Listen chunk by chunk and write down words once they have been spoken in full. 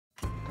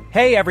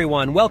Hey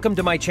everyone, welcome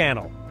to my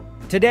channel.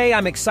 Today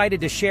I'm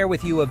excited to share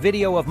with you a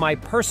video of my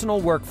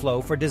personal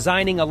workflow for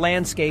designing a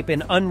landscape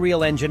in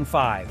Unreal Engine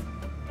 5.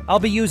 I'll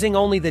be using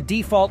only the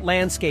default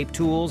landscape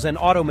tools and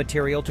auto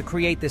material to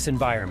create this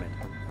environment.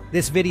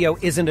 This video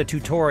isn't a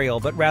tutorial,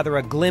 but rather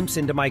a glimpse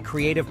into my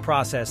creative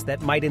process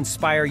that might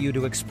inspire you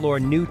to explore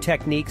new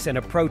techniques and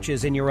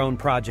approaches in your own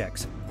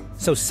projects.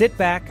 So sit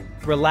back,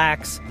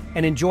 relax,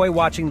 and enjoy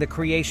watching the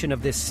creation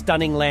of this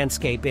stunning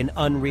landscape in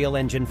Unreal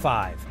Engine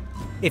 5.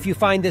 If you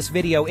find this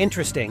video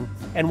interesting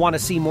and want to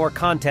see more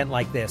content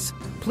like this,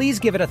 please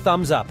give it a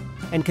thumbs up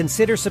and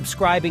consider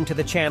subscribing to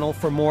the channel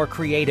for more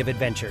creative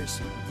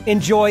adventures.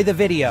 Enjoy the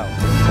video!